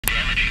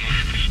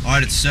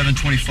Alright, it's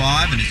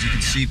 7:25, and as you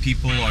can see,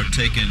 people are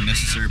taking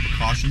necessary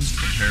precautions to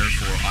prepare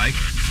for Ike.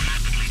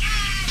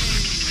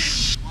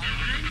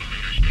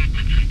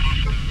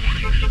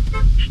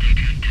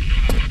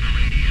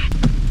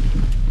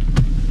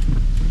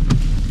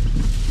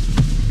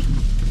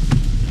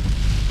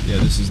 Yeah,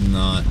 this is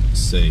not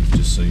safe,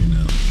 just so you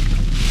know.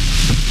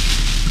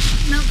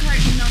 Milk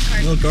carton, milk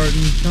carton. Milk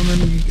carton,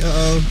 coming.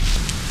 Uh-oh.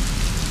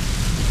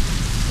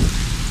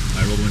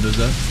 Alright, roll the windows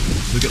up.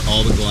 Look at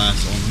all the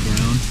glass on the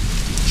ground.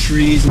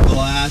 Trees and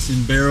glass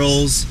and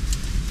barrels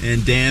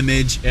and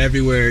damage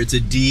everywhere. It's a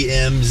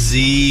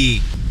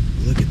DMZ.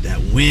 Look at that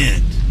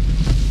wind.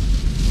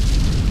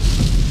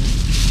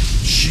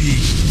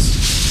 Jeez.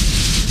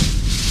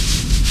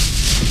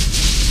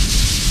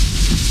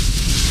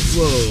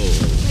 Whoa.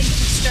 Like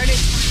if it started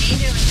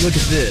tornado. Look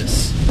at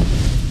this.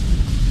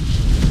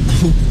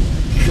 Oh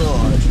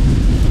God.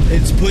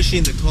 It's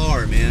pushing the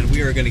car, man.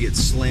 We are going to get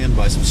slammed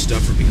by some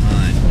stuff from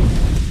behind.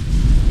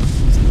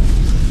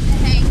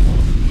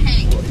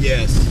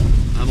 Yes,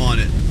 I'm on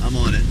it. I'm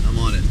on it. I'm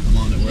on it. I'm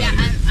on it. We're out of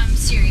here. I'm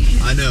serious.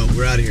 I know.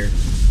 We're out of here.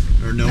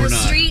 Or no, we're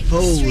not.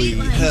 Holy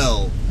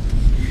hell!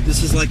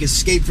 This is like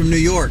Escape from New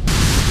York.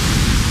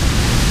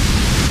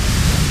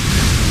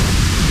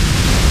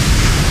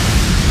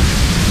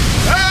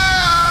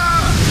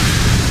 Ah!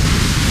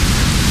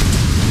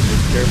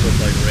 Be careful, it's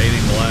like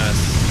raining glass.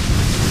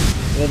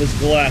 Well, this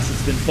glass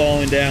that's been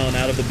falling down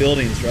out of the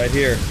buildings right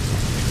here,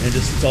 and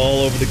just it's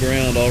all over the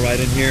ground, all right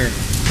in here.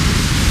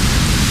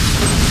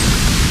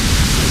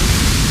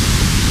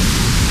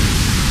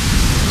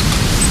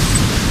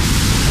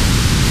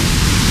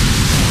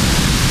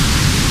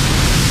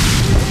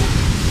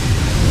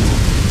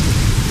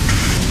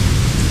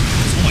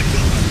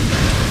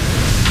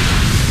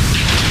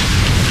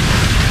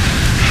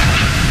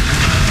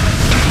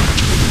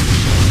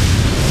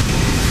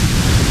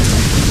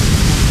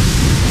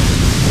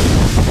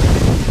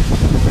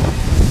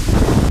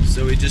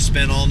 We just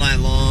spent all night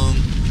long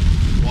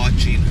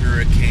watching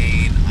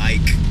Hurricane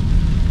Ike,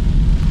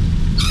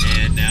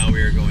 and now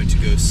we are going to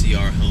go see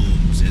our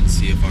homes and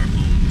see if our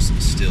homes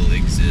still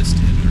exist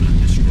and are not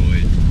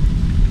destroyed.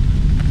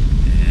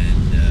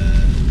 And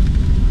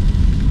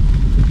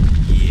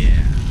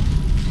yeah,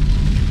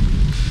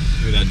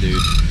 look at that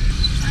dude.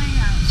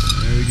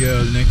 There we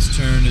go. The next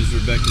turn is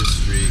Rebecca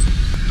Street,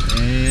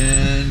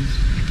 and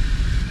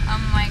Oh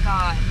my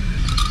God.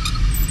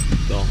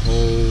 the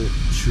whole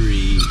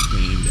tree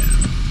came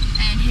down.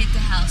 And hit the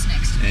house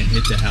next to me. And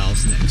hit the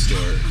house next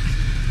door.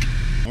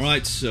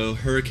 Alright, so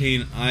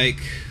Hurricane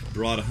Ike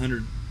brought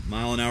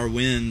 100-mile-an-hour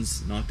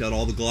winds, knocked out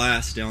all the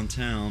glass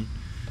downtown,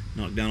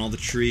 knocked down all the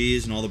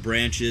trees and all the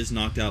branches,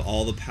 knocked out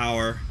all the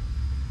power,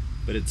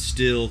 but it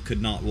still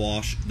could not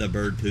wash the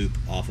bird poop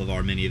off of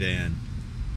our minivan.